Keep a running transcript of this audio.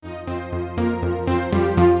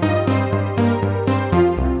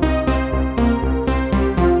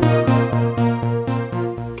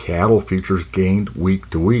Cattle futures gained week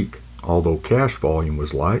to week, although cash volume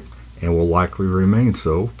was light and will likely remain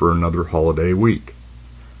so for another holiday week.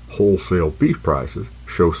 Wholesale beef prices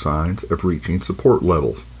show signs of reaching support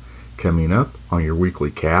levels. Coming up on your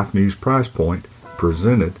weekly Calf News Price Point,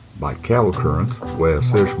 presented by Cattle Current's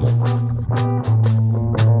Wes Ishmael.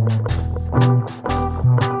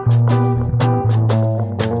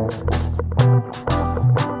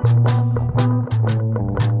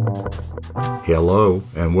 Hello,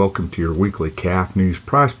 and welcome to your weekly Calf News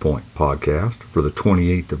Price Point podcast for the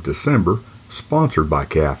 28th of December, sponsored by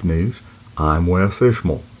Calf News. I'm Wes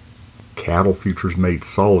Ishmael. Cattle futures made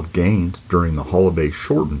solid gains during the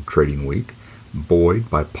holiday-shortened trading week, buoyed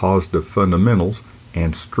by positive fundamentals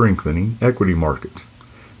and strengthening equity markets.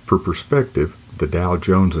 For perspective, the Dow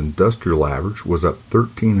Jones Industrial Average was up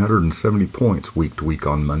 1,370 points week to week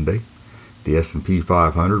on Monday. The S&P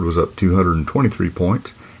 500 was up 223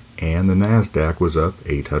 points, and the NASDAQ was up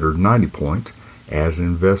 890 points, as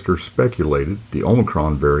investors speculated the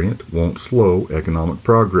Omicron variant won't slow economic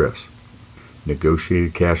progress.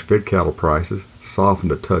 Negotiated cash fed cattle prices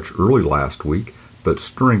softened a touch early last week, but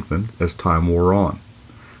strengthened as time wore on.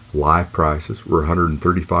 Live prices were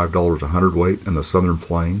 $135 a hundredweight in the Southern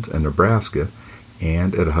Plains and Nebraska,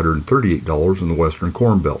 and at $138 in the Western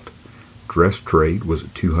Corn Belt. Dress trade was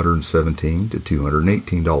at $217 to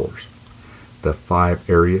 $218. The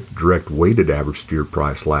 5-area direct weighted average steer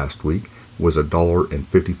price last week was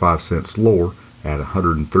 $1.55 lower at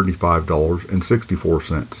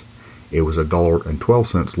 $135.64. It was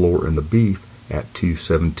 $1.12 lower in the beef at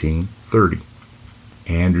 $217.30.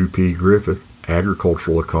 Andrew P. Griffith,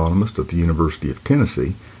 agricultural economist at the University of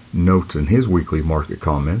Tennessee, notes in his weekly market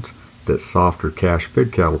comments that softer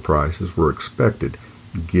cash-fed cattle prices were expected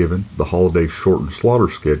given the holiday-shortened slaughter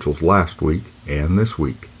schedules last week and this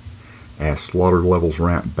week. As slaughter levels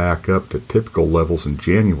ramp back up to typical levels in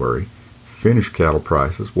January, finished cattle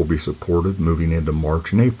prices will be supported moving into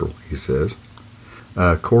March and April, he says.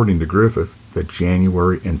 According to Griffith, the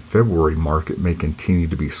January and February market may continue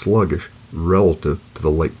to be sluggish relative to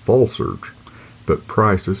the late fall surge, but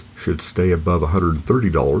prices should stay above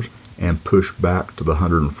 $130 and push back to the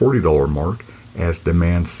 $140 mark as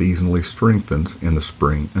demand seasonally strengthens in the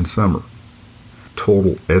spring and summer.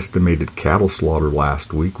 Total estimated cattle slaughter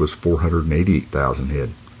last week was 488,000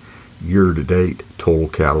 head. Year-to-date, total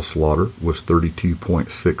cattle slaughter was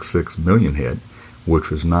 32.66 million head, which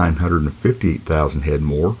was 958,000 head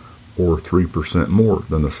more, or 3% more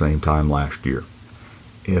than the same time last year.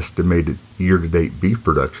 Estimated year-to-date beef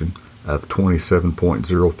production of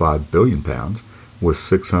 27.05 billion pounds was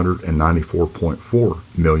 694.4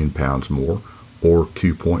 million pounds more, or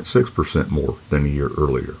 2.6% more than a year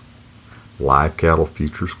earlier. Live cattle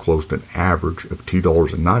futures closed an average of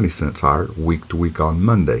 $2.90 higher week to week on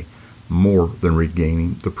Monday, more than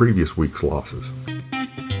regaining the previous week's losses.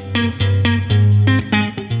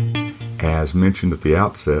 As mentioned at the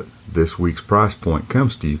outset, this week's price point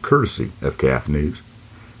comes to you courtesy of Calf News.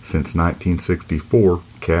 Since 1964,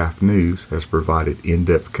 Calf News has provided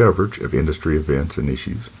in-depth coverage of industry events and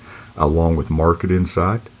issues, along with market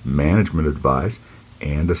insight, management advice,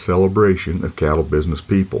 and a celebration of cattle business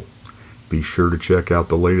people. Be sure to check out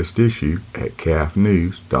the latest issue at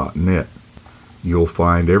calfnews.net. You'll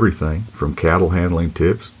find everything from cattle handling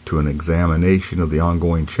tips to an examination of the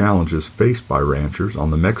ongoing challenges faced by ranchers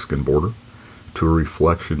on the Mexican border, to a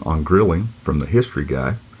reflection on grilling from the History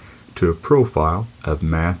Guy, to a profile of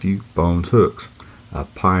Matthew Bones Hooks, a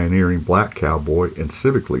pioneering black cowboy and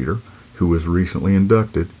civic leader who was recently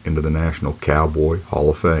inducted into the National Cowboy Hall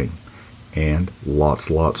of Fame, and lots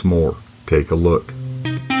more. Take a look.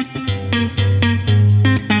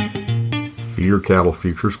 Feeder cattle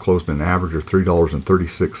futures closed an average of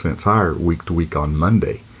 $3.36 higher week to week on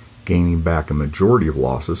Monday, gaining back a majority of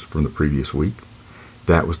losses from the previous week.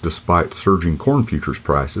 That was despite surging corn futures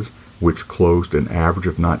prices, which closed an average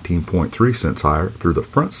of 19.3 cents higher through the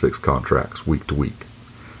front six contracts week to week.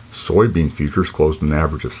 Soybean futures closed an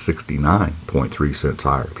average of 69.3 cents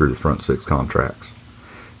higher through the front six contracts.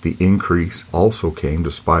 The increase also came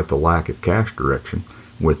despite the lack of cash direction,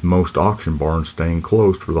 with most auction barns staying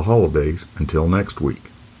closed for the holidays until next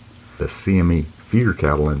week. The CME feeder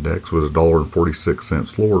cattle index was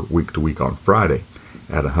 $1.46 lower week to week on Friday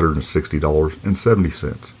at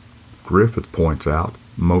 $160.70. Griffith points out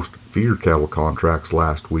most feeder cattle contracts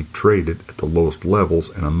last week traded at the lowest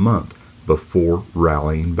levels in a month before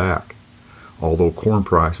rallying back. Although corn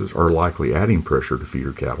prices are likely adding pressure to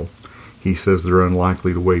feeder cattle, he says they're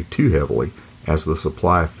unlikely to weigh too heavily, as the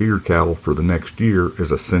supply of feeder cattle for the next year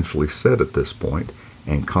is essentially set at this point,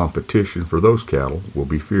 and competition for those cattle will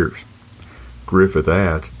be fierce. Griffith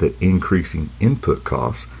adds that increasing input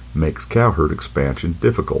costs makes cow herd expansion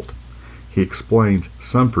difficult. He explains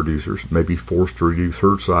some producers may be forced to reduce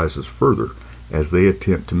herd sizes further as they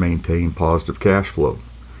attempt to maintain positive cash flow.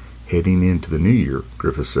 Heading into the new year,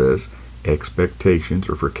 Griffith says, expectations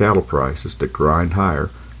are for cattle prices to grind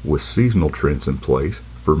higher with seasonal trends in place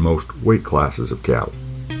for most weight classes of cattle.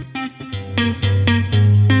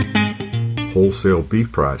 Wholesale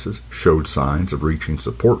beef prices showed signs of reaching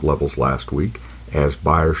support levels last week as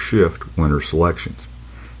buyers shift winter selections.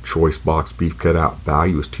 Choice box beef cutout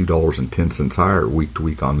value is $2.10 higher week to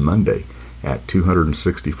week on Monday at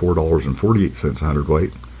 $264.48 a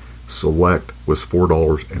hundredweight. Select was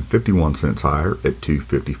 $4.51 higher at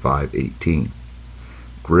 $255.18.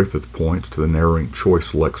 Griffith points to the narrowing Choice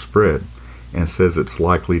Select spread and says it's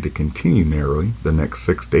likely to continue narrowing the next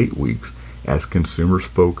 6 to 8 weeks as consumers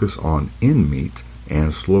focus on end meats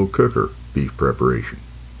and slow cooker beef preparation.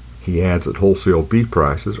 He adds that wholesale beef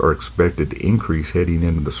prices are expected to increase heading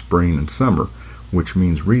into the spring and summer, which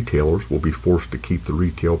means retailers will be forced to keep the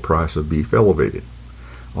retail price of beef elevated.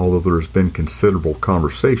 Although there has been considerable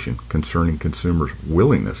conversation concerning consumers'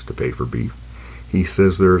 willingness to pay for beef, he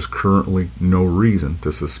says there is currently no reason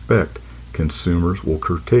to suspect consumers will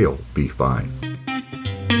curtail beef buying.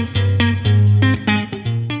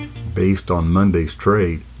 Based on Monday's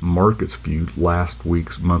trade, markets viewed last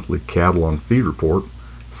week's monthly cattle on feed report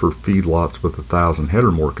for feedlots with 1,000 head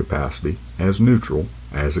or more capacity as neutral,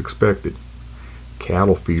 as expected.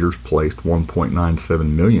 Cattle feeders placed 1.97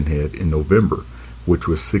 million head in November, which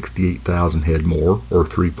was 68,000 head more, or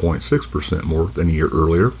 3.6% more than a year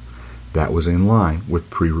earlier. That was in line with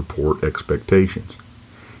pre-report expectations.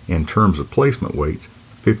 In terms of placement weights,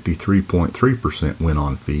 53.3% went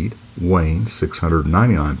on feed, weighing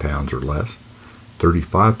 699 pounds or less,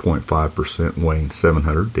 35.5% weighing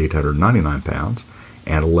 700 to 899 pounds,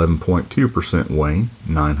 and 11.2% weighing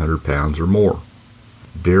 900 pounds or more.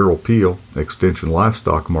 Darrell Peel, Extension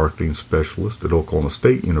Livestock Marketing Specialist at Oklahoma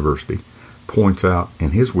State University, points out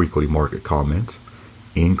in his weekly market comments,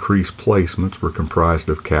 increased placements were comprised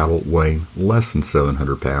of cattle weighing less than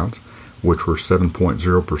 700 pounds, which were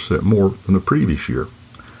 7.0% more than the previous year,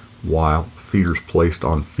 while feeders placed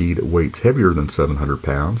on feed at weights heavier than 700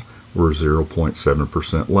 pounds were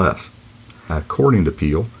 0.7% less. According to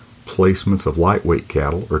Peel, placements of lightweight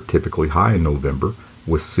cattle are typically high in November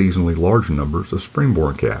with seasonally large numbers of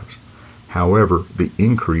springborn calves. However, the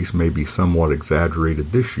increase may be somewhat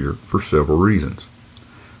exaggerated this year for several reasons.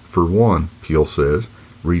 For one, Peel says,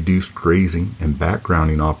 reduced grazing and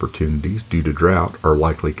backgrounding opportunities due to drought are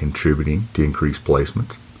likely contributing to increased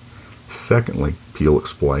placements. Secondly, Peel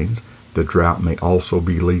explains, the drought may also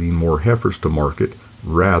be leading more heifers to market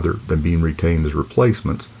rather than being retained as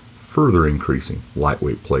replacements, further increasing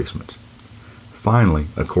lightweight placements. Finally,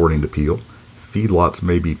 according to Peel, feedlots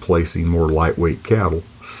may be placing more lightweight cattle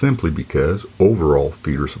simply because overall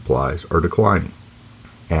feeder supplies are declining.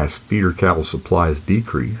 As feeder cattle supplies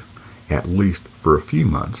decrease, at least for a few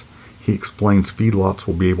months, he explains feedlots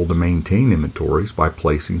will be able to maintain inventories by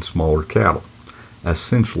placing smaller cattle,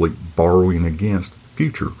 essentially borrowing against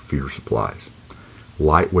future feeder supplies.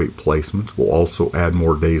 Lightweight placements will also add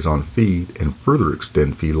more days on feed and further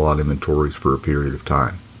extend feedlot inventories for a period of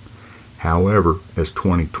time. However, as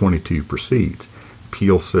 2022 proceeds,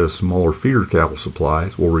 Peel says smaller feeder cattle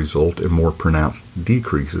supplies will result in more pronounced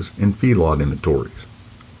decreases in feedlot inventories.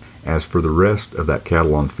 As for the rest of that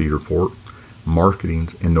cattle on feed report,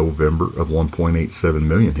 marketings in November of 1.87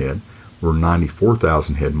 million head were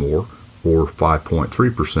 94,000 head more, or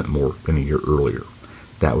 5.3% more than a year earlier.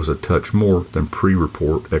 That was a touch more than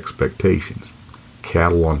pre-report expectations.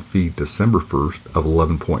 Cattle on feed December 1st of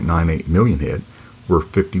 11.98 million head were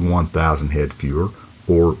 51,000 head fewer,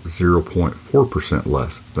 or 0.4%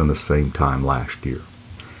 less than the same time last year.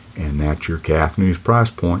 And that's your Calf News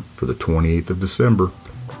Price Point for the 28th of December.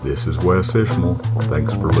 This is Wes Ishmael.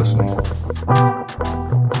 Thanks for listening.